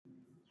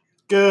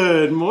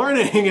Good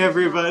morning,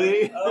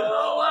 everybody.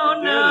 Oh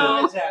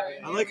no.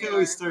 I like how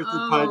we start the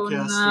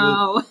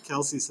podcast with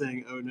Kelsey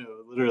saying, oh no,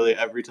 literally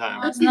every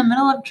time. I was in the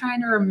middle of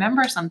trying to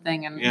remember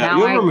something, and Yeah, now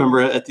you'll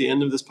remember it at the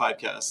end of this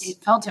podcast.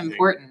 It felt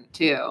important,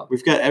 too.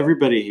 We've got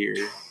everybody here.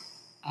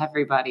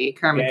 Everybody.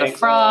 Kermit the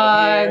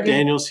Frog.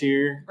 Daniel's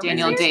here.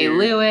 Daniel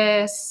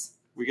Day-Lewis.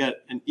 We got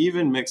an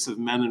even mix of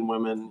men and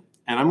women.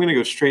 And I'm going to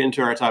go straight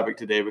into our topic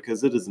today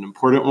because it is an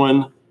important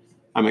one.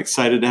 I'm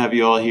excited to have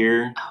you all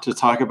here to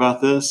talk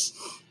about this.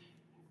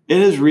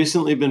 It has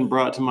recently been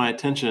brought to my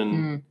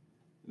attention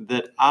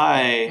that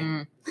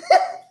I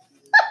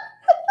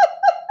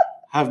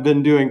have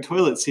been doing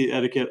toilet seat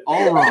etiquette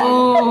all wrong.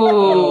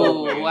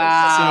 Oh,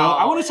 wow. So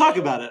I want to talk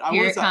about it.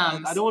 Here it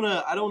comes. I don't want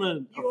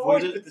to You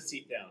avoid always it. put the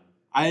seat down.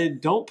 I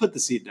don't put the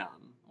seat down.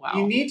 Wow.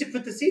 You need to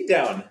put the seat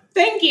down.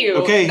 Thank you.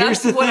 Okay,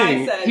 That's here's the what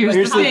thing. I said. Here's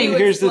but the how thing. do you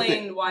Here's the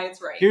explain thing. why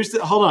it's right?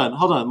 Hold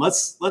on.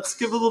 Let's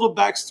give a little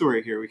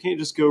backstory here. We can't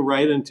just go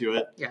right into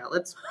it. Yeah,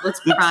 let's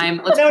prime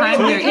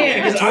their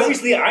ears. Because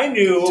obviously I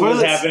knew what was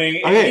Toilets-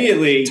 happening okay,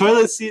 immediately.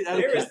 Toilet seat There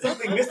is etiquette.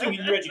 something missing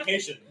in your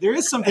education. There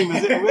is something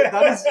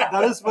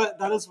that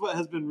is what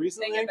has been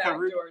recently Take it back,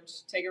 uncovered. George.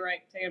 Take it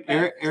right. Take it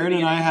back. Aaron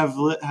and I have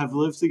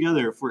lived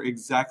together for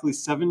exactly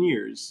 7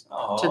 years,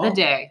 To the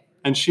day.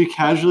 and she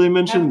casually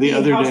mentioned the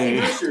other day.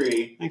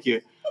 Anniversary. Thank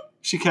you.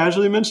 She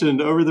casually mentioned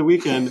over the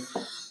weekend,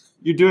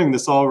 "You're doing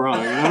this all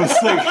wrong." And I was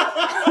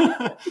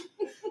like,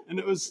 and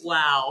it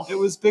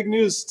was big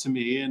news to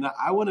me, and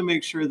I want to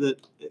make sure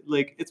that,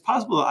 like, it's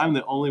possible that I'm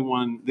the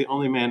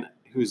only man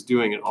who's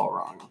doing it all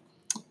wrong.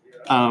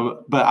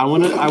 But I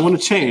want to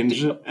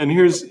change, and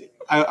here's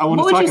I want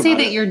to talk about it. What would you say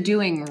that you're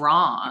doing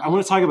wrong? I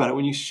want to talk about it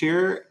when you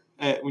share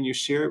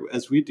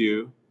as we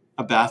do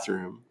a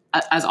bathroom.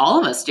 As all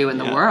of us do in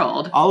the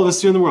world. All of us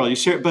do in the world. You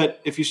share,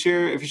 but if you're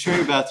sharing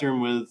a bathroom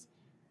with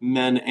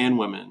men and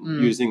women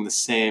using the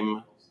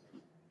same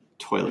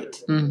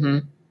toilet,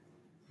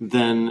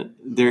 then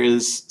there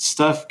is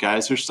stuff,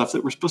 guys. There's stuff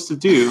that we're supposed to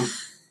do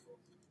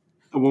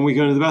when we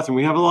go into the bathroom.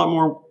 We have a lot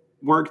more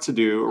work to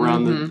do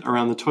around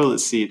the toilet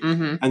seat.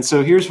 And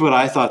so here's what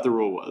I thought the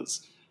rule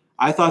was.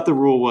 I thought the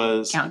rule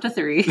was Count to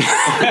 3. Say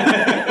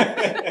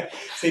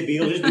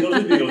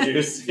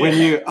Beetlejuice.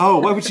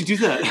 Why would you do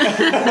that?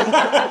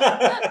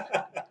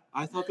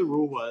 I thought the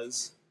rule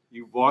was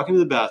you walk into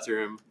the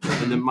bathroom,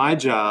 and then my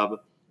job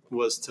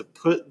was to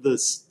put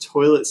this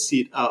toilet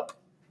seat up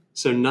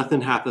so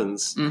nothing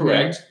happens.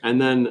 Correct.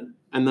 And then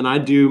I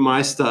do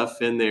my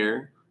stuff in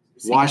there,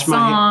 wash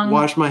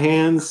my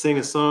hands, sing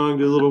a song,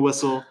 do a little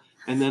whistle,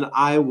 and then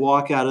I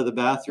walk out of the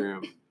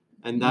bathroom.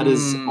 And that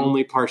is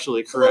only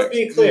partially So correct. let's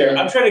be clear.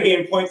 I'm trying to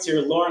gain points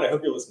here. Lauren, I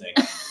hope you're listening.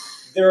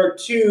 There are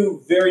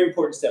 2 very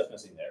important steps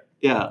missing there.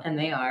 Yeah. And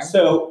they are.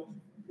 So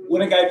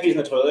when a guy pees in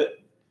the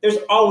toilet, there's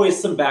always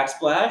some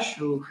backsplash,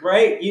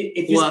 right?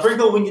 If you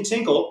sprinkle when you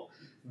tinkle,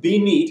 be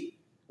neat,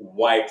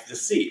 wipe the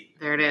seat.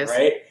 There it is.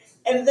 Right?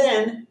 And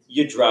then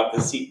you drop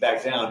the seat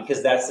back down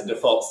because that's the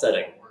default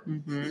setting.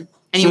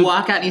 And you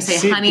walk out and you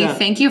say, honey,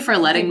 thank you for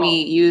letting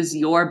me use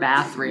your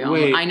bathroom.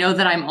 Wait. I know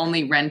that I'm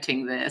only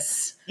renting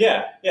this.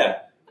 Yeah.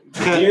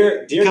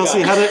 Dear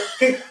Kelsey, God.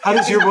 how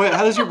does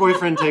your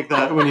boyfriend take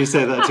that when you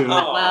say that to him?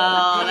 Oh.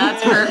 Well,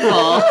 that's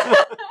hurtful.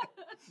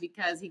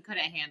 Because he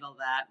couldn't handle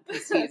that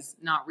because he's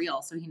not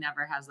real, so he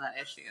never has that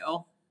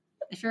issue.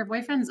 If your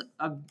boyfriend's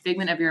a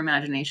figment of your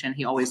imagination,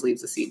 he always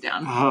leaves the seat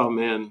down. Oh,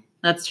 man.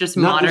 That's just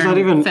There's modern not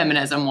even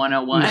feminism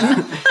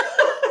 101.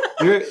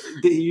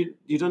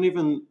 You don't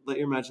even let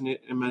your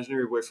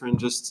imaginary boyfriend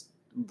just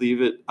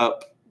leave it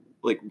up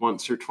like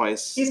once or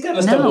twice. He's got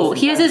a No,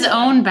 he has his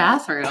own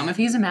bathroom. If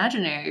he's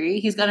imaginary,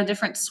 he's got a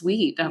different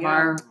suite of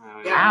our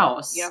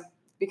house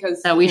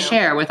Because that we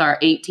share with our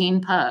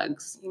 18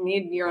 pugs. You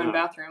need your own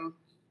bathroom.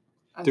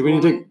 Do we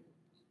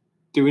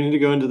need to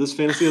go into this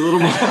fantasy a little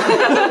more?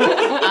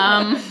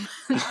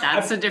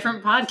 That's a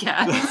different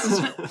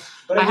podcast.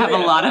 But I have a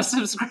lot of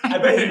subscribers. I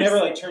bet he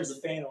never turns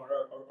the fan on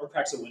or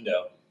cracks a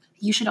window.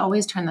 You should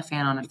always turn the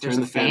fan on if there's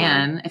Turn a the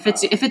fan fan.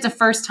 If it's a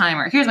first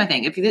timer, here's my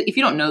thing: if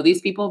you don't know these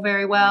people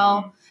very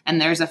well and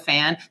there's a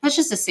fan, that's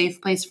just a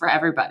safe place for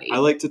everybody. I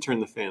like to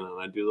turn the fan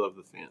on. I do love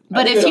the fan.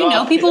 But I if leave it you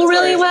know off people because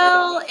that's really where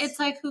well, it's it's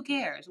like who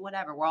cares?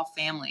 Whatever. We're all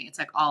family. It's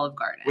like Olive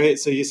Garden. Wait,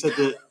 so you said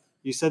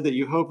that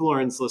you hope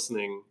Lauren's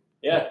listening.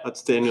 Yeah.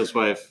 That's Daniel's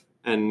wife,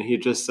 and he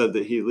just said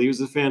that he leaves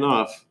the fan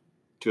off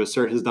to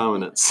assert his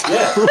dominance.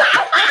 Yeah.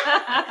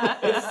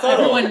 It's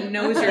subtle. Everyone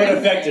knows but you're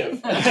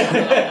effective.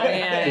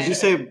 Yeah. Did you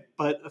say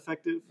butt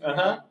effective?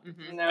 Uh-huh.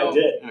 No. I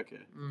did. Okay.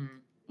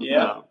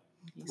 Yeah.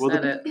 You Well,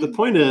 said it. the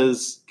point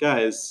is,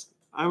 guys,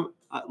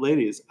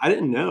 ladies, I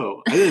didn't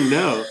know.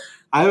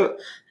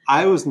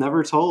 I was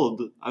never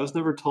told. I was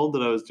never told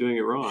that I was doing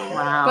it wrong.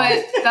 Wow.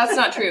 But that's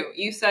not true.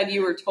 You said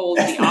you were told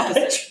the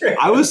opposite. True.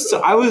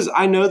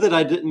 I know that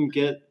I didn't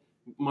get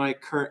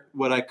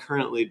what I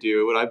currently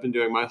do, what I've been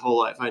doing my whole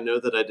life. I know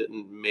that I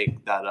didn't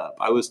make that up.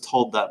 I was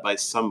told that by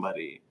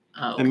somebody.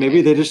 Oh, And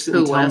maybe they just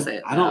didn't Who tell was me.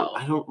 it, I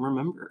don't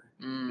remember.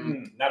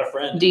 Not a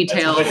friend.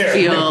 Detailed That's clear.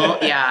 feel,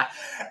 yeah.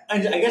 I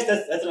guess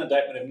that's an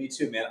indictment of me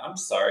too, man. I'm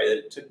sorry that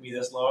it took me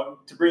this long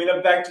to bring it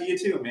up back to you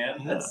too,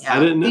 man. I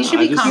didn't know. These should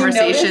be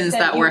conversations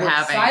that we're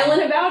having.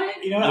 Silent about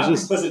it. You know, I'm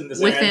complicit in this.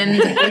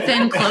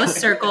 Within close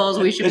circles,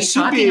 we should be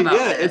talking about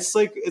this.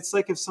 It's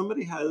like if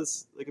somebody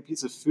has like a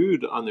piece of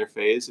food on their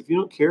face, if you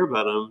don't care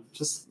about them,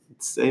 just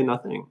say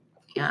nothing.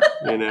 Yeah.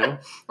 You know?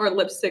 Or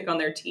lipstick on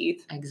their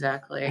teeth.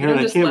 Exactly. And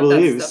I can't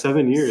believe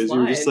 7 years. You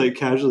were just like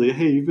casually,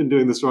 hey, you've been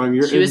doing this wrong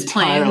your entire life. She was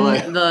playing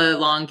the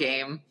long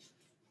game.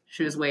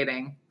 She was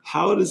waiting.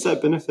 How does that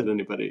benefit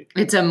anybody?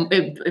 It's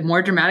a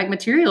more dramatic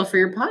material for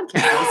your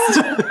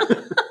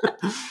podcast.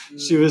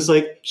 She was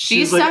like,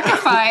 she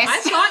sacrificed. I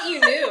thought you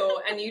knew,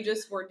 and you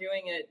just were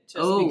doing it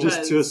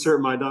just to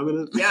assert my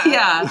dominance.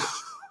 Yeah.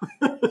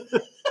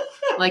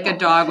 Like a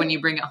dog when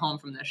you bring it home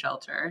from the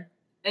shelter.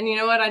 And you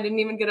know what? I didn't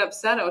even get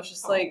upset. I was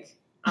just like,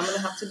 I'm gonna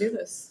have to do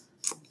this.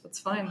 That's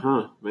fine.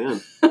 Huh, man.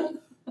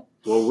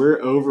 Well,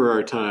 we're over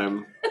our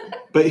time.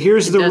 But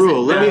here's the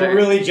rule. Let me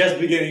really just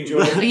beginning,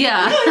 Jordan.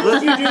 Yeah.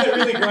 Let's do that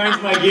really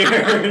grinds my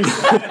gears.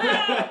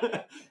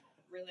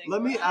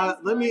 Let me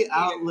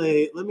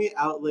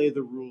outlay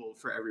the rule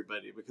for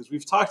everybody because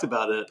we've talked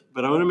about it,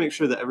 but I want to make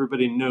sure that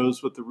everybody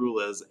knows what the rule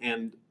is,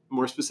 and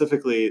more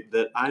specifically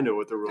that I know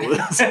what the rule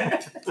is.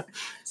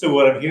 So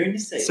what I'm hearing you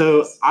say.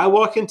 So I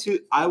walk into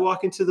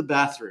the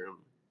bathroom.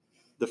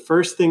 The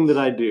first thing that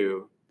I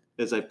do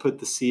is I put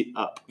the seat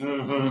up.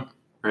 Mm-hmm.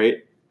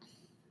 Right?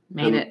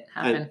 Made it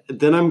happen. And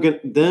then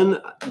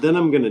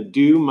I'm gonna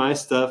do my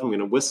stuff. I'm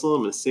gonna whistle.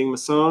 I'm gonna sing my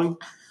song.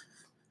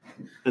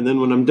 And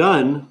then when I'm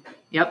done,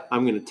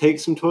 I'm gonna take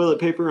some toilet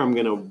paper. I'm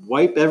gonna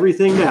wipe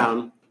everything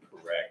down.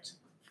 Correct.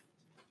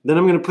 Then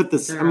I'm gonna put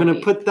this. I'm gonna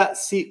put that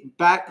seat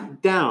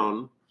back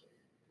down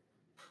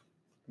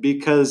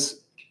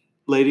because,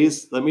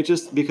 ladies,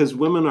 because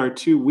women are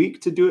too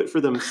weak to do it for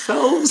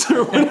themselves.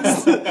 Or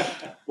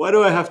why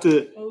do I have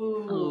to?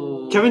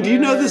 Ooh, Kevin, do you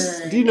know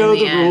this? Do you know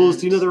the rules?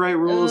 Do you know the right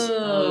rules?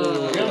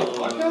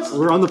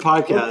 We're on the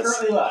podcast. We're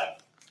currently live.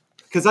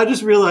 Because I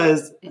just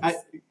realized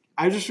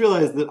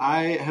that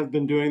I have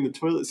been doing the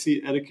toilet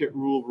seat etiquette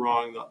rule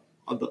wrong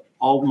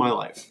all of my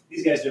life.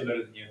 These guys do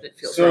better than you. It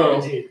feels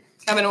right.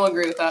 Kevin will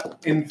agree with that.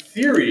 In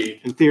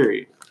theory,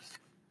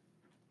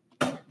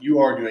 you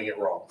are doing it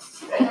wrong.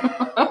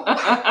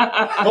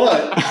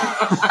 But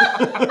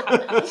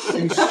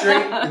in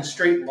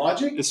straight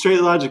logic,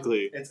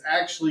 it's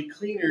actually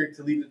cleaner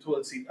to leave the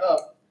toilet seat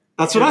up.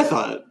 That's what I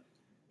thought.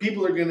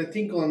 People are going to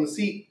tinkle on the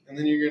seat, and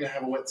then you're going to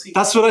have a wet seat.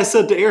 That's what I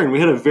said to Aaron. We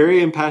had a very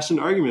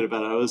impassioned argument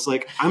about it. I was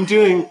like, I'm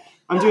doing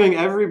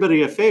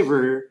everybody a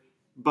favor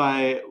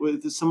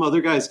with some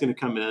other guy's going to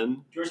come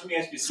in. George, let me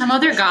ask you some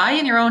other guy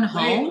in your own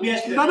home? Let me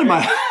ask you Not in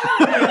my.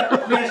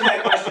 Let me ask you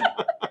that question.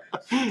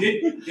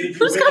 Did you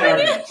Who's win that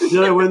argument?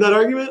 Did I win that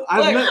argument?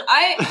 Look,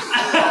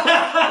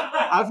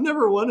 I've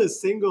never won a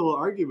single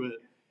argument.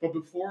 But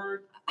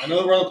before, I know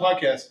that we're on the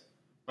podcast.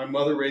 My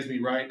mother raised me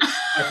right.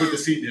 I put the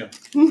seat down.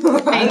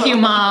 Thank you,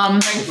 Mom.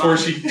 Before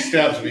she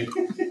stabs me.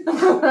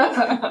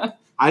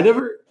 I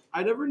never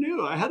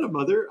knew. I had a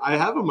mother. I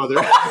have a mother.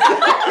 I've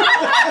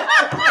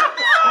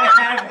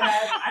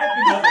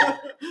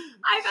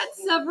had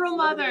several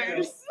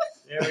mothers.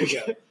 There we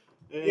go.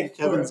 And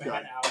Kevin's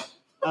gone.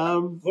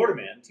 Florida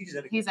man teaches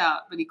etiquette. He's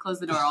out, but he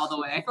closed the door all the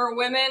way. For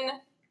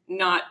women,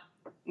 not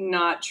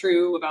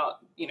true about,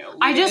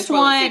 I just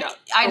want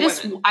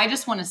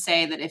to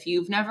say that if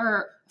you've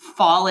never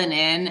fallen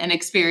in and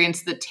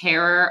experienced the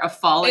terror of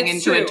falling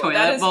into a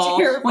toilet bowl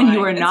when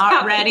you are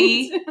not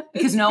ready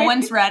because no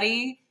one's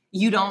ready,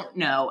 you don't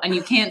know and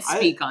you can't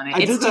speak on it.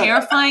 It's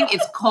terrifying.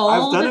 It's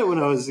cold. I've done it when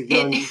I was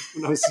younger.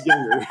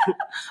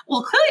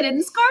 Well, clearly it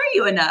didn't scar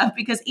you enough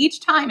because each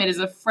time it is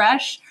a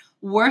fresh,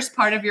 worst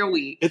part of your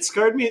week. It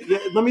scarred me.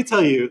 Let me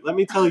tell you wow.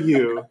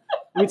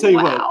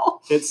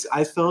 what.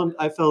 I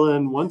fell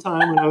in one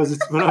time when I was a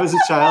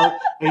child,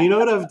 and you know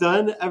what I've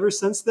done ever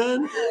since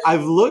then?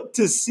 I've looked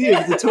to see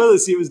if the toilet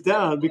seat was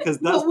down because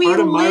that's part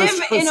of my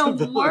responsibility. We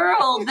live in a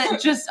world that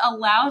just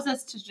allows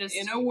us to just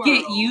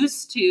get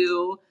used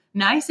to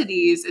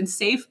niceties and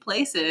safe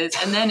places,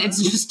 and then it's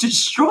just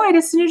destroyed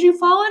as soon as you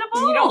fall in a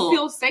bowl. You don't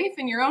feel safe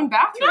in your own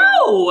bathroom.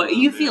 No,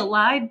 you feel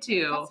lied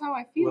to. That's how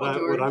I feel,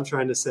 George. What I'm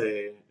trying to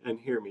say, and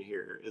hear me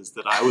here, is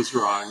that I was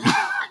wrong.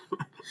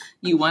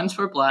 You once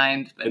were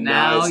blind, but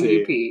now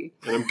you pee.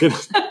 And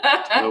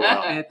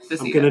I'm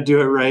gonna do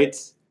it right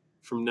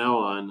from now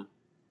on.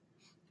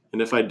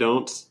 And if I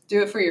don't,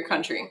 do it for your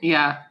country.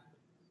 Yeah.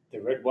 The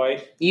red,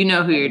 white. You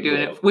know who you're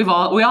doing it. We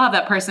all have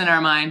that person in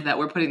our mind that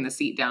we're putting the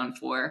seat down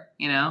for.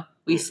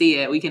 We see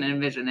it. We can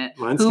envision it.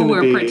 Who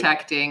we're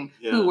protecting.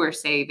 Yeah. Who we're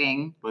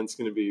saving. Mine's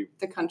going to be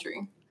the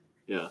country.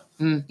 Yeah.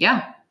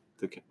 Yeah.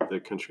 The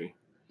country.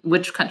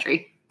 Which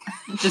country?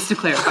 Just to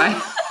clarify.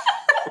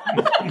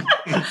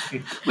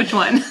 Which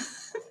one?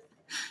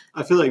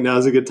 I feel like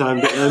now's a good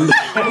time to end.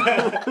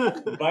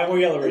 Buy more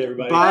Yellow Red,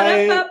 everybody.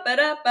 Bye.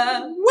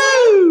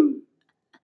 Woo!